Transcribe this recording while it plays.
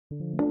You're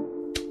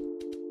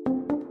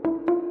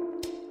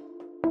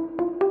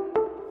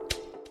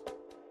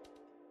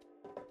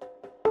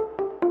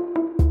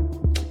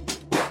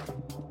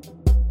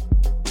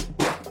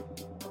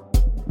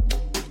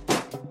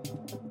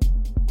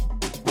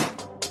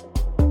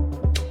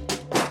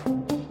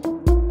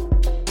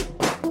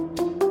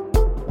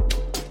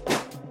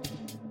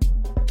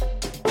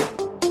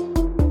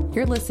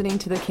listening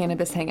to the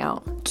Cannabis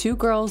Hangout, 2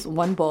 girls,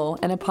 1 bowl,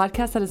 and a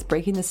podcast that is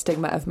breaking the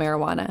stigma of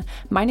marijuana.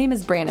 My name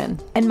is Brannan.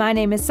 And my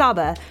name is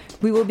Saba.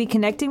 We will be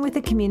connecting with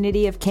a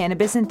community of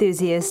cannabis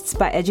enthusiasts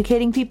by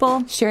educating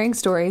people, Sharing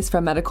stories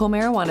from medical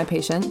marijuana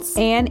patients,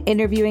 and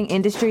interviewing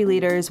industry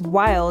leaders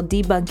while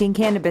debunking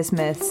cannabis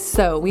myths.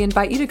 So we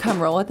invite you to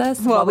come roll with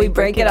us while we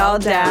break it all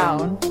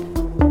down.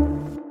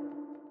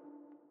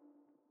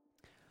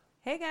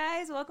 Hey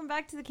guys, welcome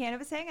back to the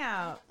Cannabis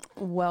Hangout.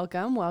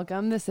 Welcome.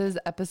 This is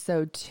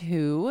episode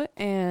 2,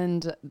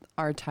 and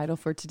our title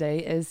for today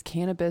is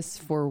Cannabis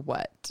for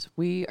What?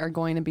 We are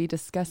going to be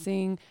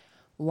discussing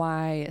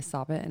why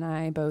Saba and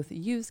I both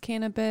use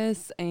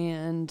cannabis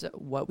and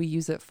what we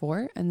use it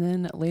for. And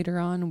then later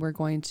on, we're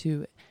going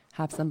to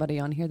have somebody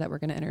on here that we're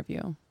going to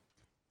interview.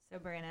 So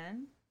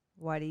Brannan,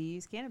 why do you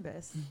use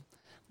cannabis?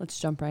 Let's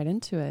jump right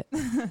into it.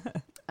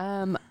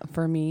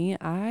 For me,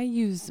 I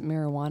use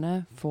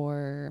marijuana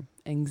for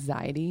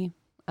anxiety.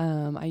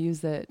 I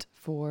use it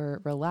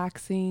for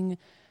relaxing,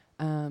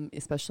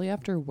 especially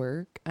after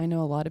work. I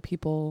know a lot of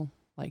people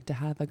like to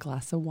have a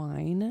glass of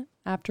wine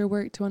after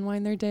work to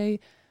unwind their day.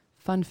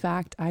 Fun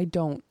fact, I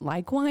don't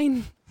like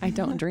wine. I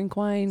don't drink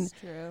wine. It's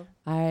true.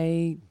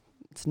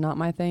 It's not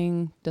my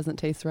thing. Doesn't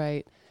taste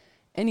right.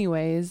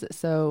 Anyways,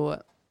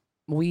 so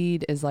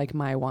weed is like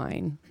my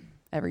wine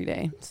every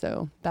day.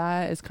 So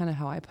that is kind of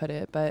how I put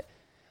it. But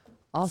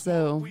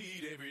also,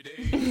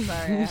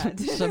 sorry, I had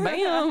to.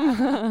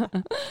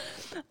 Shabam.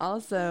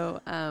 Also,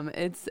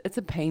 it's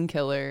a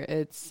painkiller.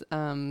 It's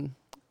a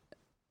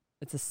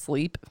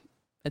sleep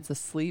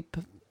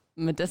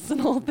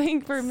medicinal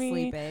thing for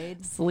me.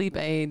 Sleep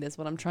aid is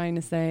what I'm trying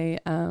to say.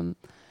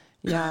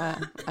 Yeah,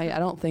 I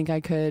don't think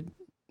I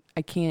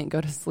can't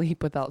go to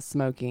sleep without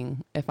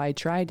smoking. If I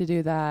tried to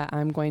do that,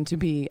 I'm going to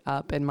be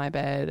up in my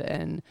bed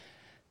and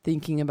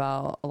thinking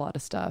about a lot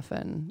of stuff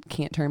and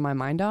can't turn my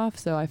mind off.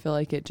 So I feel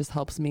like it just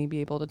helps me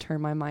be able to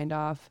turn my mind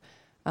off.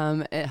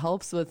 It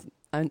helps with,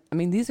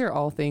 these are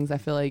all things I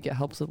feel like it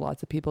helps with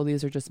lots of people.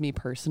 These are just me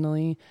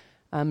personally.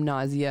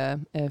 Nausea,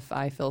 if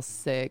I feel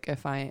sick,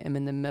 if I am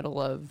in the middle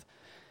of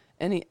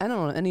any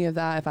of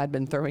that, if I'd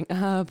been throwing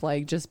up,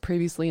 like just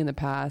previously in the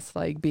past,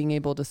 like being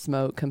able to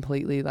smoke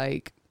completely,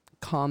 like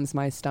calms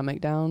my stomach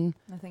down.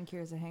 Nothing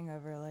cures a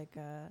hangover like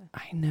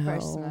I know.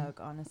 Fresh smoke,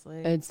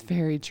 honestly. It's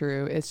very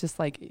true. It's just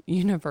like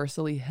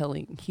universally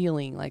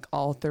healing like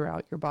all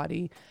throughout your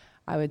body,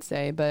 I would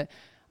say. But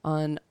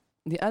on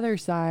the other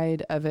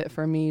side of it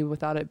for me,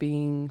 without it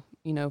being,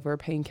 for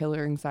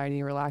painkiller,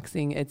 anxiety,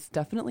 relaxing, it's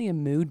definitely a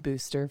mood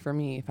booster for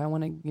me. If I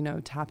want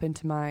to, tap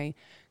into my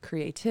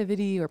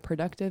creativity or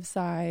productive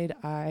side,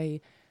 I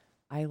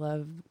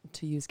love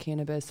to use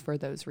cannabis for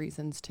those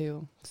reasons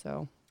too.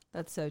 So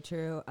that's so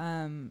true.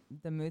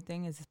 The mood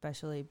thing is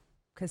especially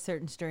because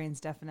certain strains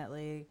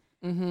definitely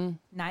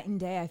night and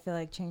day, I feel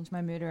like change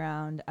my mood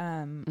around.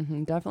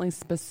 Definitely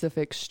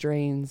specific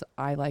strains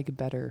I like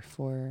better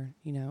for,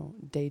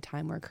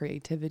 daytime or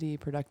creativity,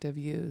 productive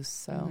use.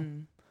 So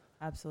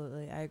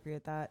absolutely. I agree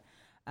with that.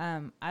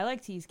 I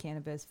like to use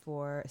cannabis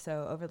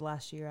so over the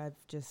last year,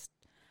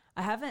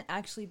 I haven't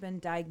actually been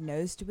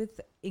diagnosed with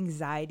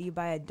anxiety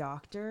by a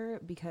doctor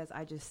because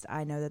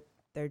I know that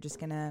they're just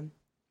going to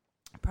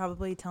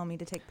probably tell me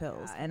to take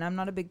pills. And I'm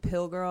not a big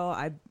pill girl.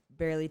 I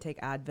barely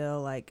take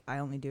Advil. Like I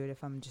only do it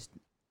if I'm just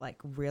like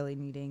really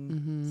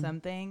needing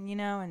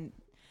something,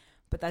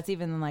 but that's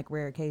even in like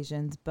rare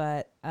occasions.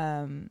 But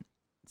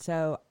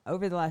so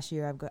over the last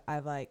year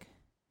I've like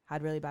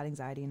had really bad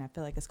anxiety and I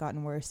feel like it's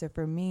gotten worse. So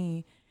for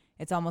me,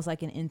 it's almost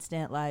like an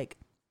instant, like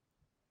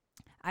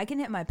I can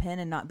hit my pen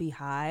and not be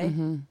high.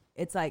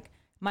 It's like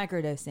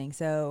microdosing.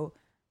 So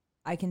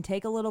I can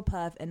take a little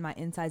puff and my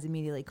insides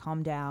immediately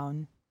calm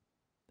down.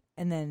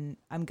 And then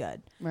I'm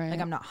good. Right.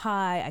 Like I'm not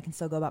high. I can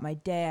still go about my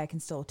day. I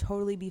can still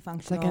totally be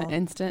functional. It's like an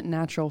instant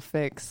natural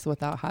fix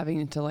without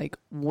having to like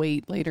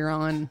wait later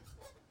on.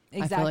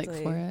 Exactly. I feel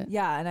like for it.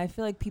 Yeah. And I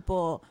feel like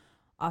people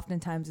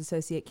oftentimes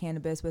associate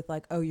cannabis with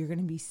like, oh, you're going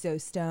to be so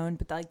stoned.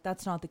 But like,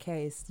 that's not the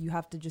case. You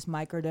have to just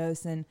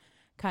microdose and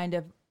kind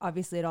of,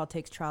 obviously it all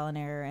takes trial and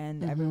error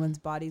and everyone's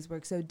bodies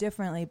work so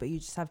differently, but you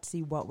just have to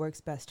see what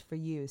works best for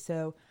you.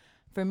 So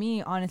for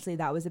me, honestly,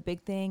 that was a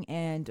big thing.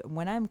 And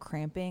when I'm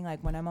cramping,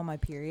 like when I'm on my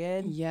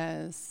period,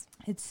 yes,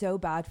 it's so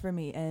bad for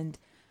me. And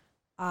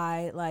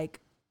I like,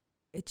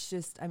 it's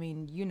just,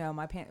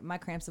 my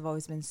cramps have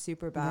always been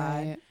super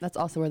bad. Right. That's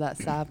also where that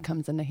salve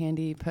comes into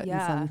handy, putting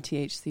some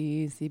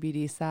THC,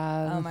 CBD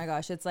salve. Oh my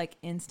gosh. It's like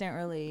instant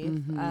relief.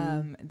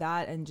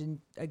 That, and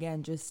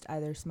again, just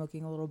either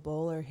smoking a little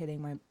bowl or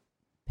hitting my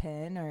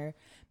pen or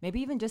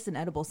maybe even just an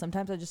edible.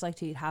 Sometimes I just like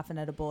to eat half an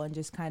edible and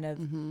just kind of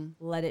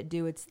let it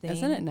do its thing.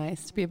 Isn't it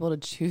nice to be able to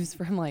choose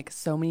from like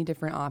so many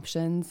different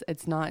options?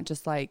 It's not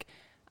just like,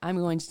 I'm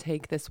going to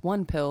take this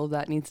one pill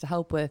that needs to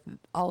help with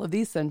all of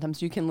these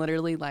symptoms. You can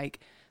literally like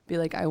be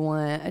like, I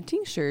want a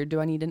tincture. Do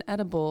I need an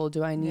edible?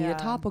 Do I need a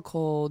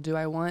topical? Do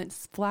I want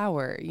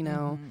flour? You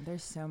know,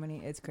 there's so many.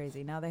 It's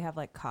crazy. Now they have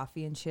like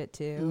coffee and shit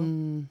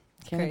too.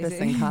 Cannabis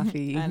and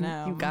coffee. I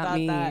know. You got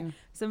me. That.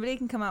 Somebody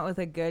can come out with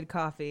a good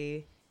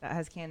coffee that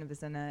has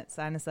cannabis in it.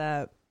 Sign us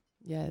up.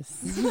 Yes.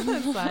 Sign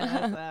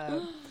us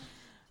up.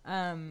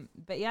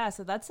 But yeah,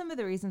 so that's some of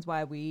the reasons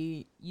why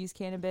we use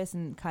cannabis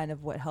and kind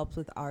of what helps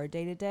with our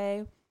day to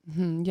day.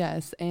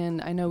 Yes.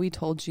 And I know we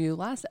told you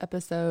last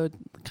episode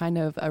kind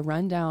of a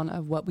rundown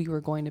of what we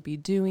were going to be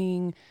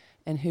doing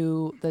and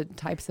who the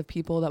types of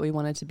people that we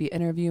wanted to be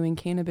interviewing,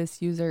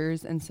 cannabis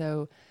users. And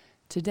so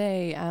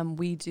today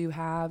we do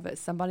have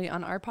somebody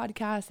on our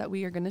podcast that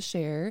we are going to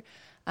share.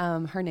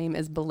 Her name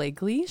is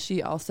Blakely.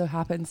 She also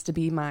happens to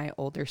be my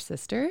older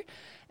sister.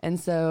 And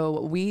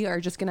so we are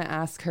just going to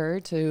ask her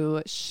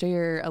to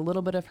share a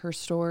little bit of her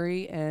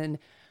story and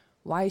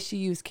why she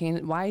uses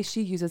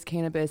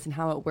cannabis and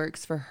how it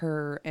works for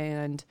her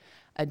and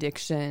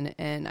addiction.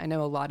 And I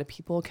know a lot of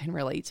people can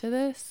relate to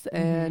this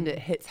and it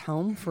hits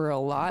home for a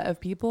lot of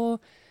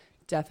people.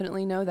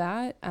 Definitely know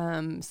that.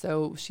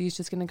 So she's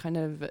just going to kind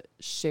of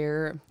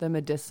share the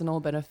medicinal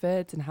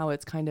benefits and how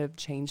it's kind of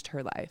changed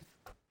her life.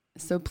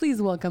 So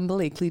please welcome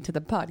Blakely to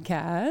the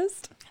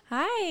podcast.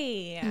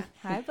 Hi.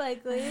 Hi,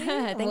 Blakely.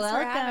 Thanks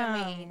for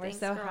having me. We're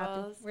so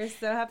happy. We're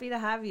so happy to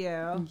have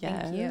you.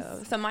 Yes. Thank you.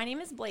 So my name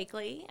is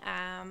Blakely.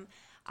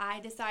 I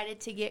decided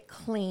to get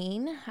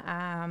clean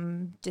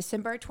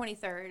December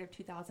 23rd of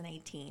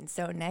 2018.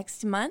 So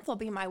next month will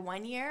be my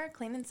 1 year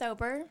clean and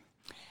sober.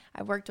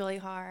 I worked really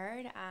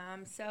hard.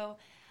 So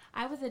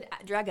I was a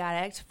drug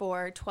addict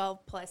for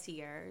 12 plus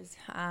years.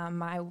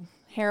 My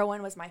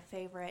heroin was my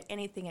favorite,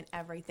 anything and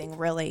everything,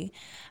 really.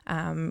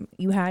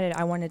 You had it,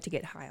 I wanted to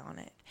get high on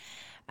it.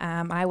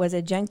 I was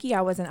a junkie.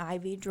 I was an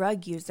IV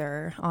drug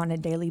user on a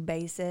daily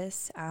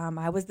basis.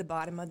 I was the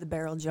bottom of the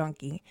barrel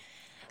junkie.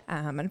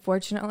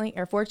 Fortunately,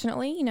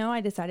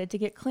 I decided to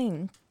get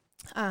clean.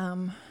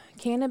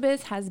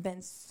 Cannabis has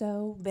been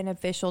so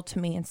beneficial to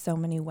me in so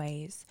many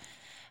ways.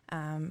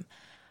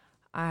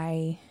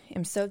 I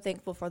am so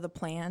thankful for the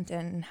plant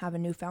and have a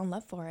newfound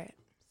love for it.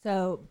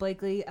 So,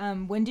 Blakely,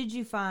 when did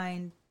you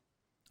find,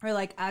 or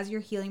like as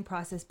your healing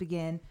process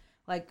began,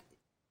 like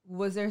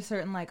was there a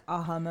certain like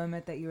aha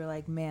moment that you were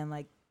like, man,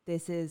 like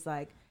this is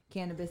like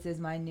cannabis is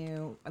my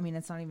new, I mean,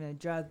 it's not even a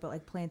drug, but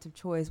like plant of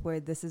choice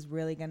where this is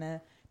really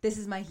this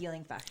is my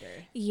healing factor?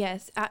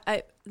 Yes,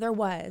 there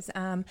was.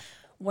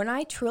 When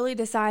I truly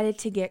decided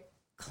to get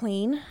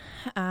clean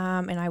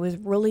and I was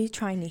really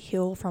trying to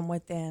heal from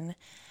within,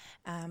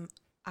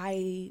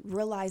 I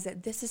realized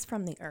that this is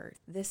from the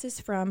earth. This is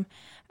from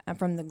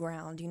the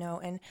ground,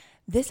 and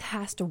this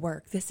has to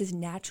work. This is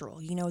natural.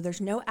 There's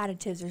no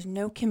additives. There's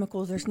no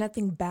chemicals. There's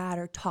nothing bad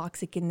or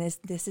toxic in this.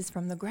 This is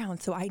from the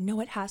ground. So I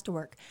know it has to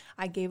work.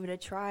 I gave it a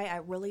try. I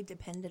really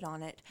depended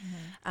on it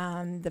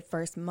the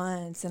first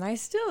months, and I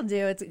still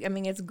do.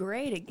 It's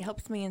great. It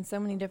helps me in so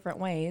many different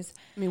ways.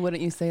 I mean,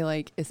 wouldn't you say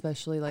like,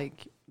 especially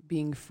like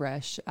being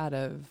fresh out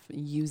of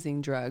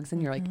using drugs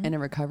and you're like in a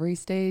recovery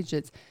stage,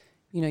 it's,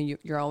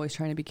 you're always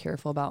trying to be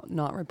careful about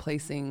not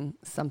replacing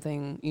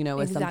something,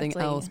 with something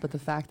else. But the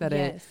fact that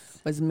it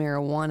was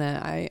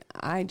marijuana,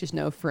 I just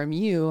know from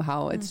you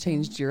how it's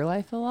changed your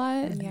life a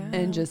lot. Yeah.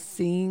 And just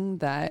seeing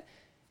that,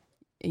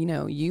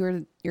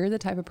 you're the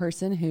type of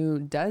person who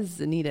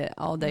does need it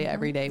all day,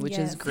 every day, which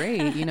is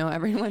great.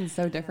 Everyone's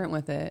so different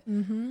with it.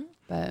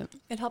 But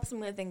it helps me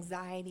with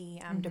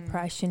anxiety,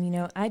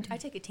 depression. I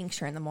take a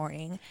tincture in the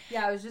morning.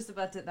 Yeah, I was just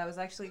about to, that was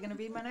actually going to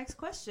be my next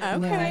question.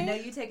 Okay. I know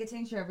you take a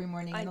tincture every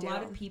morning, and a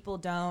lot of people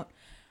don't.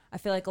 I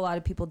feel like a lot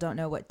of people don't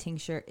know what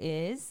tincture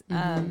is.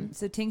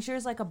 So tincture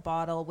is like a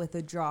bottle with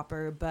a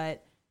dropper,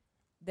 but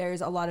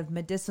there's a lot of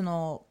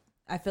medicinal,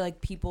 I feel like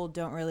people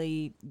don't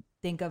really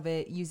think of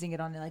it, using it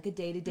on like a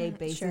day-to-day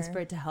basis for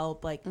it to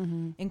help like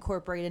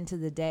incorporate into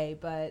the day.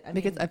 But I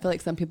feel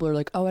like some people are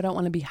like, oh, I don't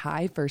want to be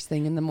high first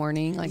thing in the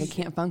morning, like I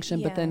can't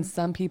function. But then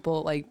some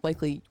people, like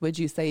Blakely, would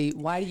you say,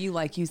 why do you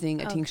like using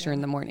a tincture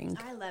in the morning?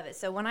 I love it.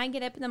 So when I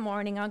get up in the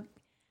morning, I'll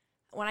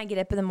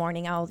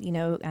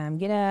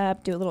get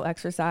up, do a little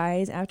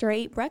exercise. After I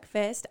eat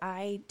breakfast,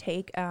 I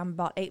take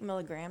about 8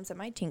 milligrams of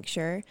my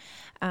tincture.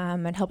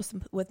 It helps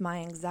with my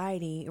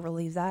anxiety. It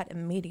relieves that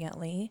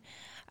immediately.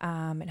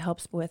 It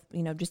helps with,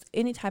 just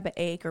any type of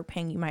ache or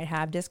pain you might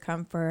have,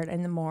 discomfort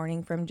in the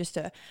morning from just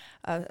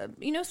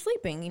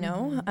sleeping,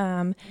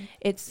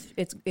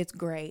 It's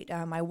great.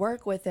 I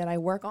work with it. I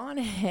work on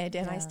it,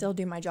 and I still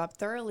do my job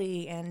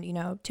thoroughly and,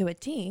 to a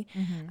T.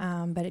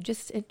 But it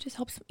just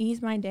helps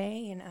ease my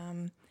day,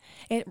 and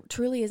it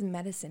truly is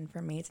medicine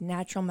for me. It's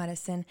natural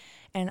medicine,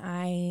 and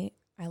I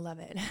I love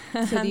it.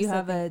 So do you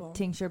have a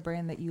tincture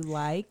brand that you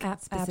like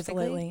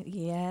specifically? Absolutely.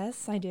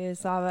 Yes, I do,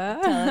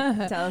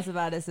 Sava. Tell us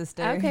about it,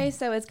 sister. Okay,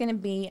 so it's going to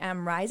be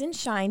Rise and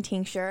Shine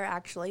tincture,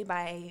 actually,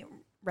 by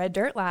Red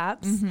Dirt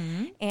Labs.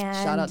 Mm-hmm. And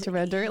shout out to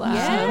Red Dirt Labs.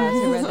 Yes. Shout out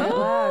to Red Dirt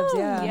Labs.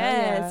 Yeah.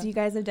 Yes, you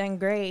guys have done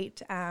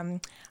great.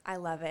 I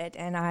love it,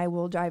 and I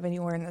will drive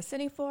anywhere in the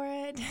city for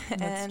it.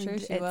 That's true.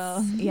 She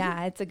will.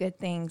 Yeah, it's a good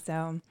thing.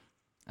 So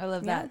I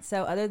love that.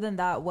 So other than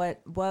that,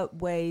 what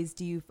ways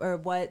do you, or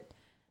what,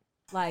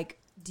 like,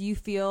 do you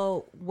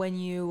feel when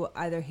you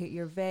either hit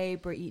your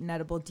vape or eat an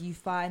edible, do you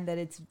find that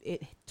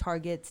it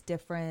targets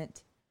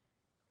different,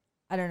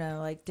 I don't know,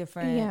 like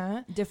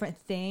different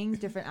things,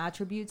 different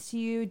attributes to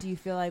you? Do you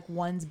feel like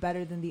one's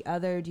better than the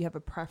other? Do you have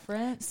a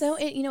preference? So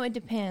it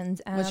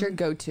depends. What's your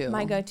go-to?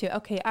 My go-to.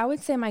 Okay, I would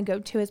say my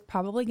go-to is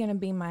probably going to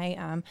be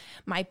my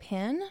my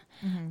pen.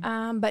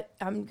 Mm-hmm. But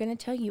I'm going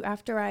to tell you,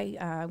 after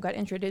I got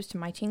introduced to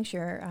my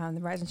tincture,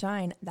 the Rise and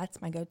Shine,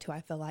 that's my go-to.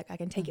 I feel like I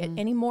can take it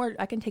any more.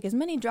 I can take as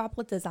many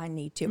droplets as I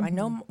need to. I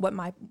know what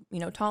my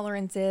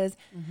tolerance is.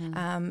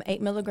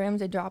 8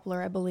 milligrams a droplet,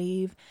 I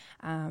believe.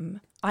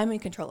 I'm in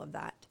control of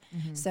that.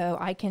 So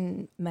I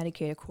can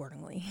medicate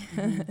accordingly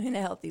in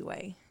a healthy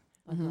way.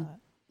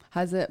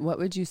 What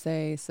would you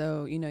say?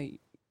 So,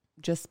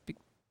 just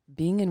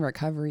being in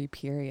recovery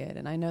period.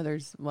 And I know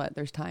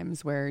there's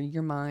times where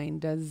your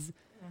mind does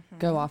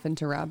go off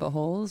into rabbit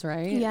holes,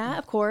 right? Yeah,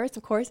 of course.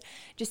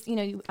 Just,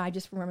 I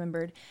just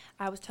remembered,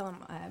 I was telling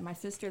my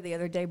sister the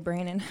other day,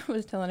 Brannan,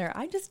 was telling her,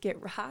 I just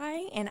get high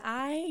and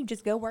I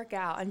just go work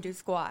out and do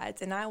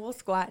squats, and I will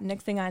squat.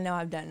 Next thing I know,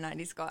 I've done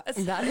 90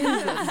 squats. That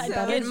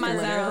is my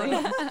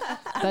zone.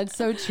 That's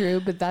so true.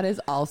 But that is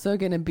also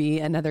going to be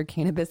another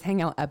Cannabis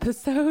Hangout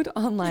episode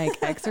on like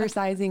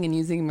exercising and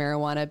using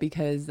marijuana,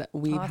 because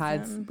we've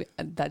had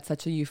that's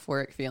such a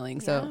euphoric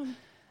feeling. So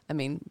I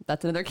mean,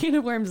 that's another can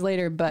of worms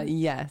later, but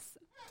yes.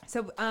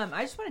 So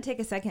I just want to take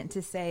a second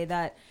to say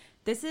that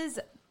this is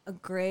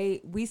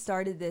we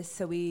started this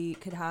so we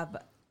could have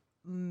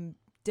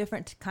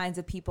different kinds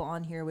of people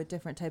on here with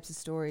different types of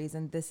stories,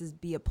 and this is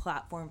be a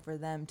platform for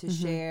them to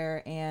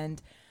share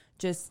and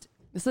just...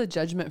 This is a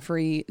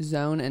judgment-free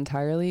zone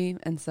entirely,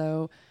 and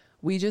so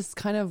we just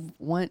kind of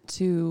want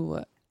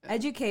to...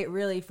 educate,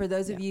 really, for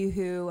those of you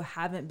who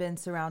haven't been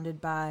surrounded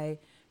by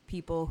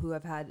people who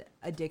have had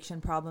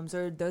addiction problems,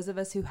 or those of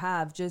us who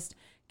have, just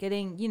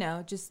getting,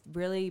 just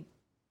really...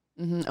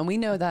 And we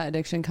know that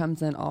addiction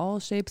comes in all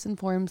shapes and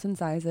forms and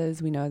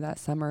sizes. We know that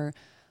some are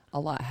a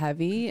lot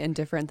heavy and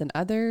different than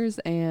others.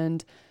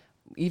 And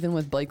even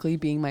with Blakely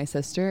being my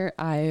sister,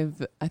 I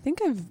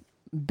think I've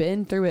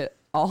been through it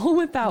all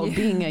without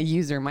being a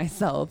user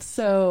myself.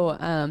 So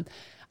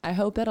I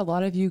hope that a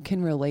lot of you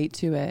can relate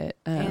to it.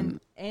 And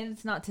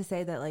it's not to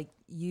say that like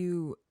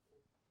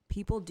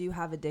people do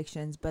have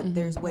addictions, but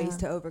there's ways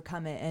to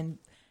overcome it. And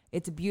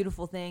it's a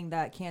beautiful thing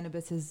that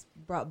cannabis has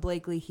brought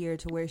Blakely here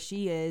to where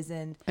she is,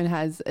 and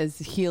is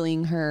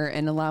healing her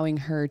and allowing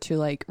her to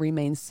like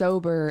remain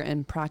sober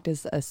and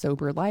practice a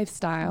sober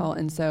lifestyle.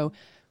 And so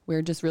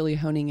we're just really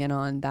honing in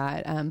on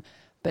that.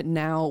 But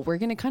now we're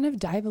going to kind of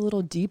dive a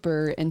little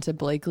deeper into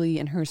Blakely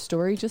and her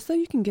story, just so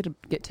you can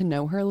get to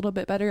know her a little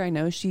bit better. I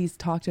know she's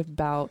talked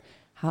about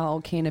how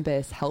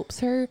cannabis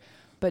helps her,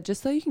 but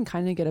just so you can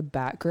kind of get a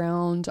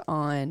background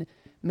on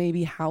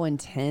maybe how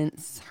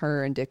intense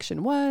her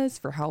addiction was,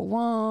 for how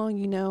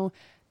long,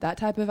 that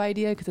type of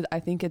idea. Because I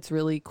think it's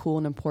really cool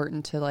and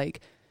important to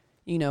like,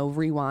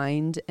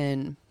 rewind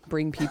and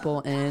bring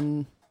people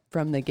in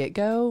from the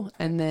get-go,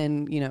 and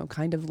then,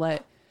 kind of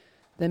let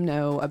them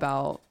know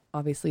about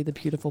obviously the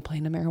beautiful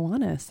plant of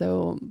marijuana.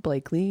 So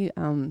Blakely,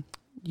 I'll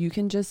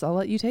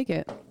let you take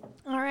it.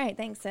 All right.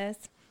 Thanks, sis.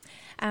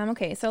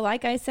 Okay. So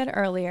like I said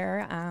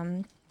earlier,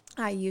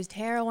 I used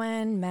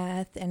heroin,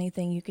 meth,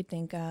 anything you could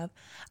think of.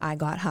 I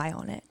got high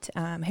on it.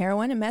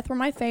 Heroin and meth were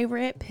my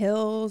favorite.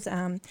 Pills.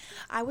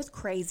 I was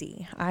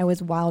crazy. I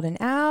was wilding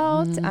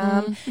out.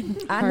 I'm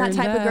that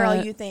type of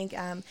girl you think,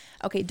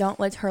 okay, don't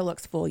let her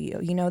looks fool you.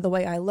 The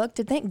way I looked.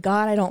 And thank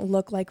God I don't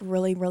look like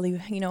really, really,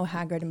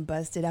 haggard and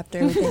busted after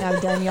everything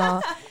I've done,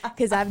 y'all.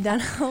 Because I've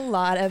done a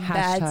lot of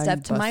bad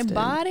stuff to my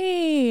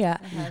body.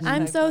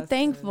 I'm so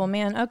thankful,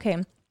 man. Okay.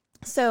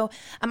 So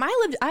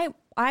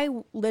I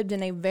lived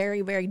in a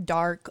very, very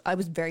dark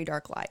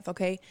life.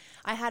 Okay.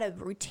 I had a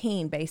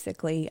routine,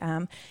 basically.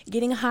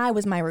 Getting high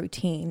was my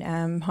routine.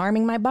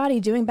 Harming my body,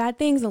 doing bad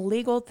things,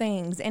 illegal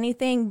things,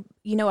 anything,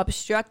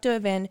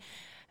 obstructive and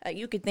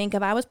you could think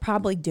of, I was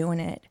probably doing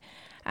it.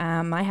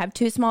 I have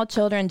 2 small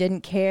children,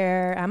 didn't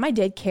care. I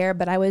did care,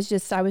 but I was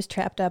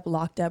trapped up,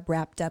 locked up,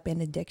 wrapped up in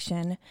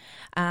addiction.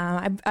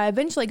 I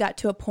eventually got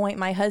to a point,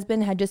 my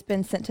husband had just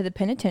been sent to the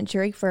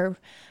penitentiary for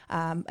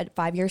a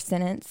 5-year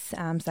sentence,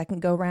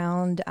 second go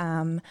round.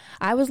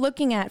 I was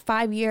looking at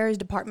 5 years,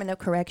 Department of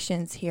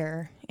Corrections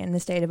here in the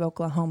state of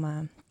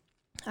Oklahoma.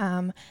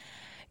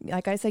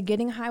 Like I said,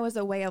 getting high was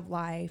a way of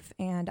life,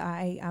 and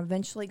I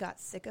eventually got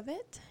sick of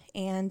it,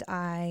 and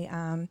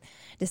I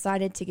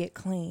decided to get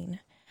clean.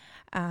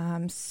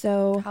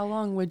 So how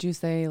long would you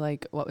say,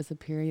 like, what was the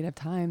period of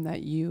time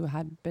that you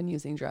had been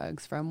using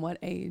drugs? From what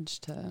age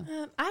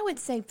to? I would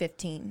say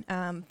 15.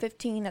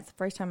 15, that's the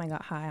first time I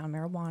got high on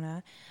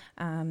marijuana.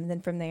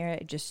 Then from there,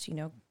 it just,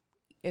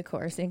 of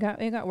course, it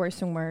got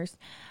worse and worse.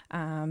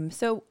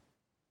 So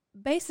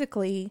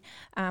basically,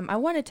 I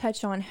want to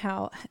touch on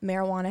how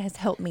marijuana has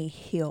helped me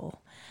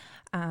heal.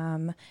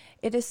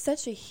 It is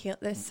such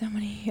there's so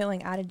many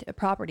healing added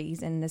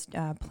properties in this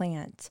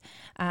plant.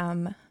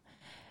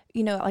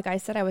 Like I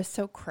said, I was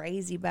so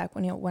crazy back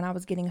when I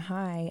was getting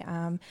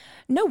high.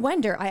 No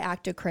wonder I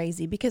acted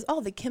crazy, because all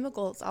the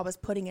chemicals I was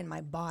putting in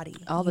my body,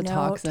 all the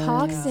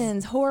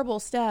toxins, horrible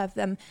stuff.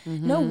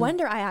 No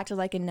wonder I acted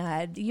like a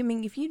nut. You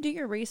mean, if you do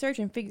your research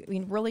and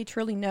really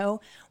truly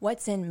know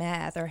what's in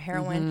meth or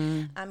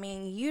heroin,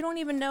 you don't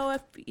even know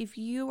if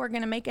you are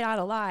going to make it out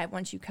alive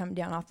once you come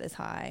down off this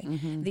high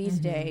these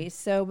days.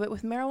 So, but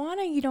with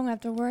marijuana, you don't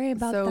have to worry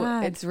about that.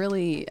 So it's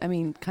really,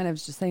 kind of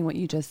just saying what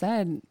you just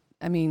said.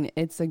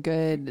 It's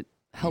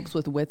helps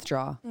with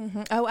withdrawal.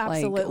 Oh,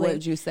 absolutely. Like, what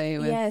would you say?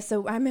 Yeah,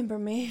 so I remember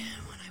me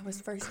when I was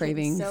first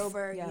cravings. Getting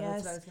sober. Yeah,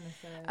 yes. that's what I was going to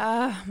say.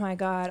 Oh, my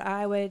God.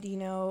 I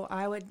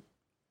would,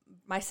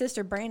 my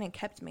sister Brannan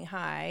kept me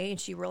high,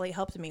 and she really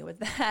helped me with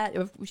that.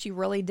 She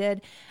really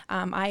did.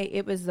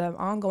 It was an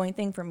ongoing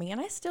thing for me, and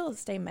I still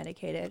stay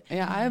medicated.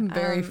 Yeah, I'm a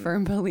very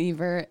firm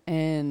believer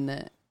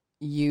in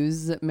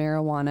use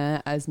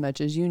marijuana as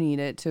much as you need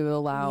it to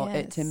allow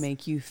it to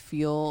make you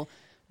feel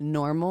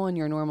normal in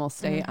your normal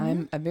state.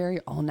 I'm a very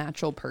all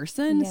natural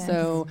person. Yes.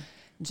 So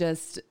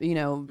just,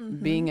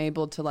 being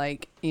able to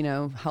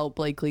help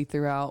Blakely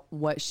throughout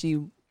what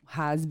she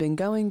has been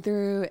going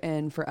through,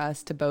 and for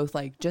us to both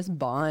just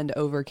bond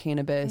over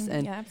cannabis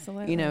and,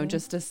 absolutely.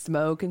 Just to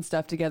smoke and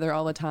stuff together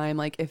all the time.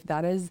 Like, if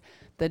that is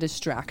the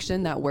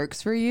distraction that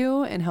works for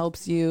you and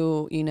helps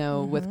you,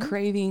 with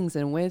cravings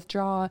and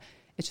withdraw,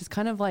 it's just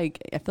kind of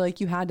like, I feel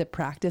like you had to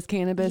practice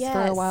cannabis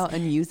for a while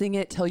and using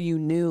it till you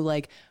knew,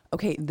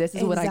 okay, this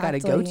is what I got to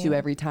go to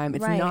every time.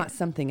 It's not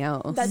something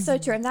else. That's so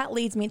true. And that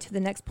leads me to the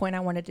next point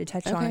I wanted to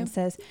touch on. It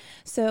says,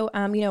 so,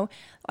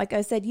 like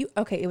I said,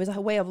 it was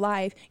a way of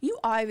life. You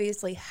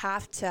obviously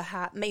have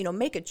to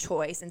make a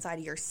choice inside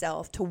of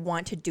yourself to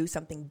want to do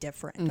something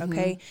different.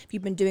 Okay. If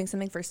you've been doing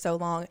something for so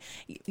long,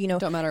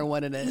 don't matter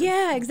what it is.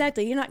 Yeah,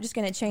 exactly. You're not just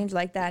going to change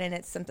like that. And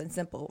it's something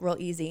simple, real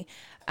easy.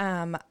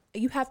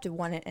 You have to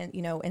want it,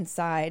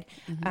 inside.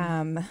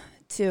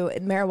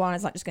 Marijuana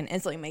is not just going to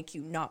instantly make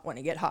you not want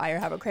to get high or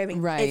have a craving.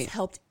 Right. It's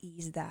helped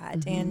ease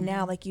that. And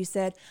now, like you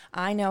said,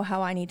 I know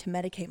how I need to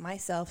medicate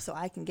myself so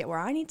I can get where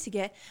I need to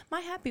get,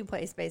 my happy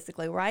place,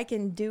 basically, where I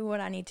can do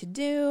what I need to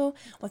do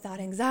without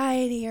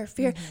anxiety or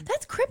fear.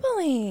 That's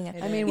crippling.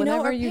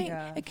 Whenever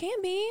it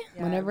can be.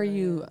 Yeah, whenever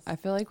I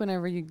feel like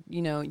whenever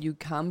you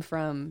come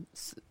from,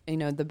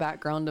 the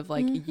background of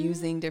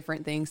using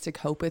different things to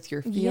cope with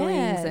your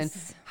feelings and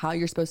how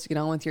you're supposed to get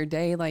on with your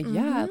day.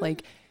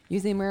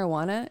 Using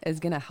marijuana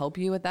is going to help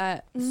you with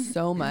that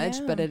so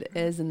much, but it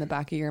is in the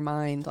back of your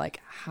mind,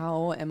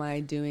 how am I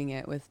doing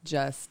it with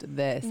just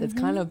this? It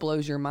kind of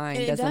blows your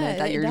mind, doesn't it?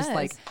 That you're just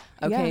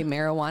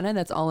marijuana,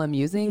 that's all I'm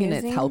using and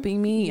it's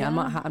helping me. Yeah.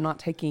 I'm not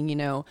taking,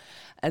 a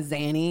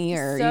Xanny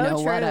or,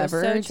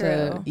 whatever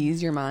to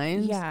ease your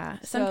mind. Yeah.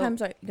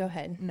 Sometimes go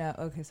ahead. No.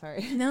 Okay.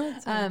 Sorry. No.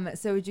 It's fine.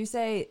 So would you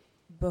say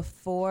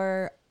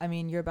before,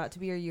 you're about to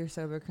be a year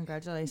sober.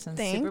 Congratulations.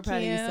 Thank Super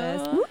proud you.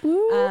 of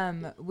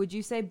you, sis. Would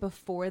you say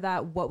before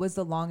that, what was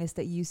the longest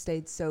that you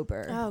stayed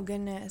sober? Oh,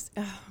 goodness.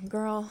 Oh,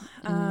 girl.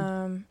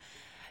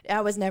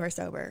 I was never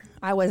sober.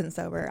 I wasn't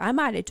sober. I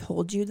might have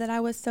told you that I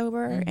was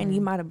sober and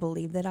you might have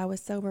believed that I was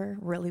sober,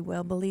 really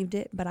well believed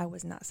it, but I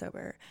was not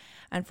sober,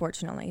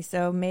 unfortunately.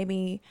 So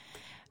maybe,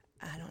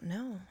 I don't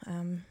know.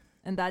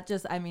 And that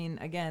just,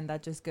 again,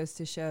 that just goes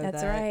to show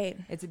that's that right.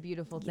 It's a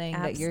beautiful thing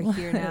that you're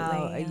here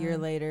now, a year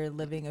later,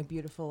 living a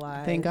beautiful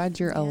life. Thank God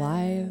you're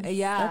alive.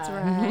 Yeah. That's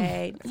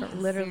right.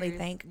 Literally,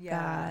 thank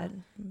God.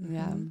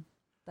 Yeah.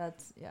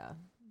 That's, yeah.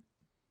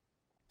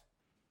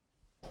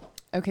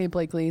 Okay,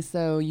 Blakely,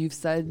 so you've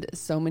said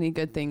so many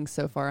good things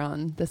so far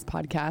on this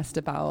podcast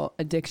about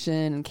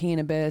addiction and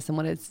cannabis and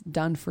what it's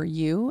done for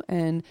you.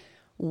 And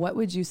what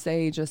would you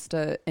say just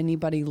to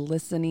anybody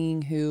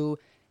listening who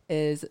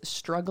is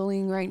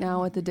struggling right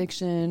now with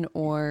addiction,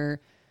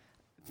 or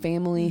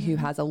family who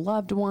has a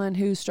loved one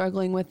who's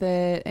struggling with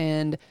it?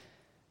 And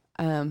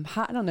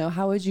I don't know,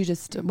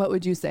 what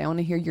would you say? I want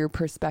to hear your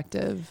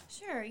perspective.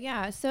 Sure.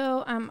 Yeah.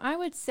 So I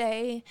would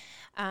say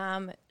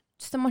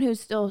someone who's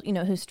still,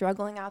 who's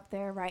struggling out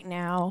there right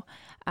now.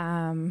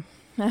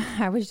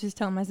 I was just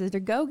telling my sister,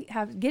 go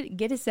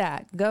get a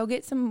sack, go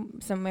get some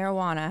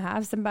marijuana,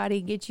 have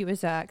somebody get you a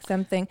sack,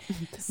 something.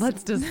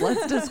 Let's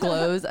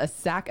disclose a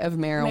sack of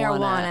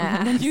marijuana.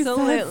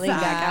 Absolutely,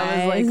 guys.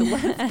 I was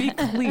like, let's be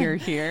clear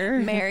here.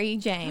 Mary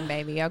Jane,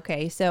 baby.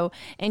 Okay. So,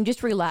 and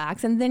just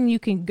relax. And then you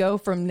can go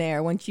from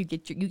there. Once you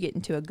get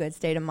into a good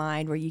state of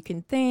mind where you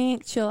can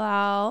think, chill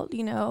out,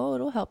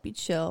 it'll help you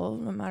chill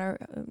no matter,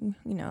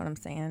 you know what I'm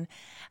saying?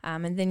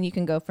 and then you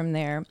can go from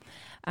there.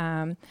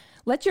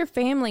 Let your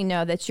family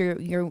know that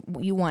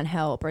you want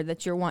help, or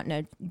that you're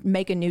wanting to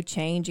make a new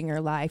change in your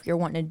life. You're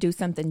wanting to do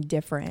something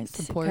different.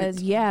 Support.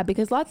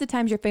 Because lots of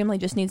times your family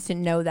just needs to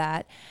know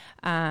that.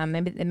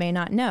 Maybe they may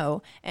not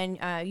know, and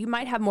you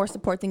might have more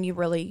support than you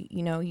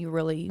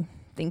really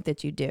think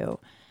that you do.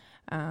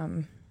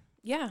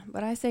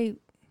 But I say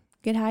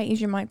get high,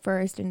 ease your mind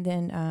first, and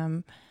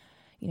then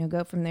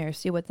go from there.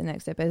 See what the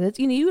next step is. It's,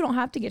 you don't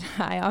have to get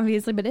high,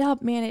 obviously, but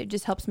it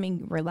just helps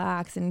me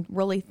relax and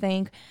really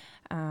think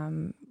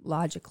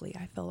logically,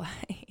 I feel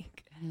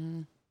like.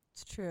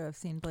 It's true. I've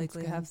seen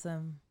Blakely have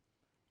some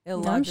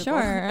I'm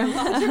sure.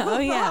 Oh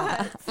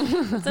yeah.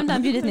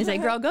 Sometimes you just need to say,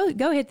 "Girl,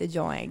 go hit the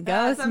joint.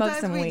 Go smoke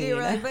some weed."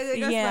 We're like, go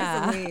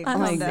yeah. smoke some weed. I'm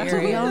like, do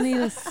we all need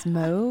to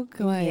smoke?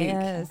 Like,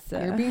 yes.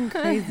 You're being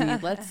crazy.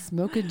 Let's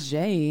smoke a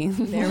J.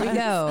 There we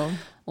go.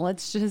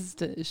 Let's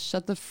just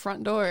shut the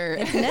front door.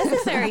 It's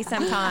necessary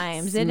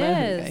sometimes. It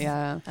is.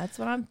 Yeah. That's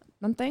what I'm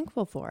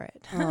thankful for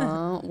it.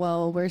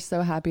 Well, we're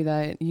so happy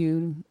that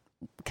you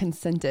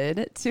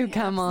consented to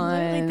come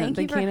on Thank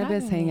the you for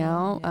Cannabis having me.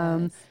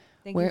 Hangout.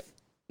 Yes.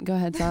 Go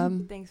ahead,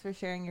 Tom. Thanks for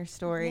sharing your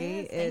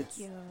story. Yes,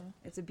 thank you.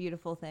 It's a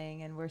beautiful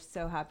thing, and we're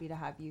so happy to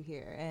have you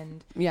here.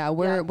 And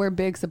we're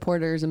big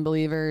supporters and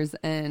believers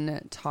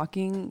in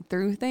talking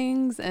through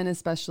things, and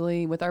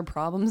especially with our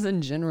problems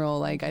in general.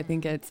 Like, I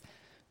think it's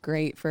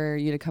great for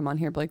you to come on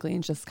here, Blakely,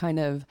 and just kind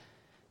of,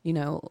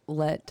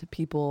 let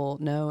people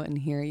know and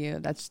hear you.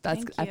 That's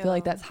I feel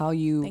like that's how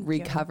you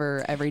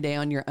recover every day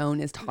on your own,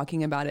 is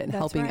talking about it and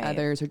helping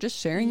others, or just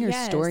sharing your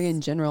story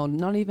in general,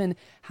 not even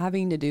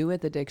having to do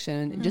with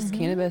addiction, just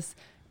cannabis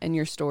and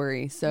your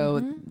story.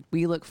 So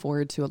we look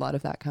forward to a lot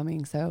of that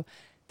coming. So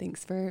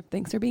thanks for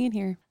being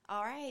here.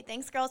 All right.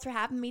 Thanks, girls, for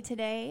having me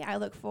today. I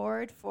look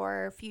forward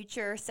for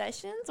future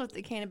sessions with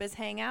the Cannabis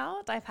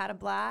Hangout. I've had a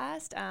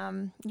blast.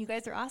 You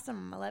guys are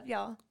awesome. I love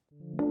y'all.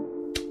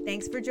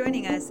 thanks for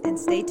joining us, and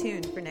stay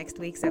tuned for next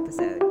week's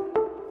episode.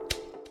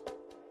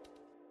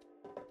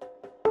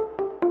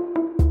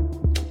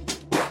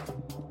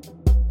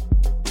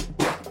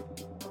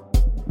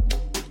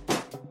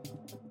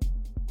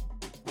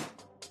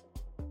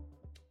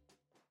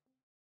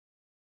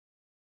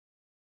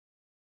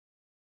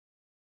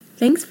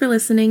 Thanks for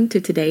listening to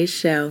today's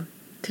show.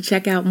 To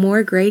check out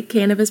more great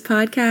cannabis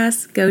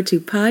podcasts, go to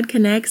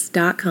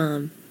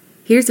podconnects.com.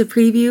 Here's a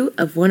preview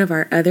of one of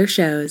our other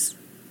shows.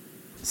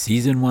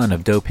 Season 1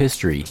 of Dope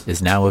History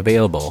is now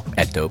available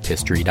at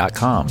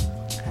dopehistory.com.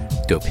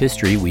 Dope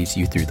History weaves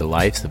you through the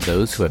lives of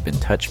those who have been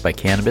touched by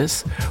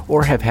cannabis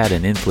or have had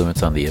an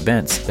influence on the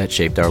events that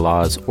shaped our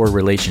laws or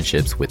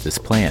relationships with this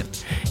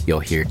plant. You'll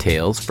hear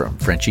tales from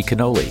Frenchie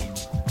Cannoli,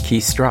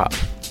 Keith Strop,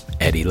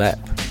 Eddie Lepp,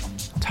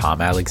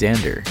 Tom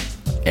Alexander,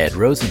 Ed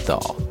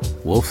Rosenthal,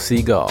 Wolf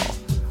Seagal,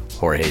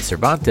 Jorge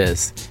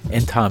Cervantes,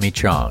 and Tommy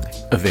Chong.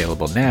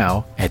 Available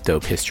now at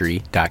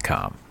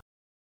dopehistory.com.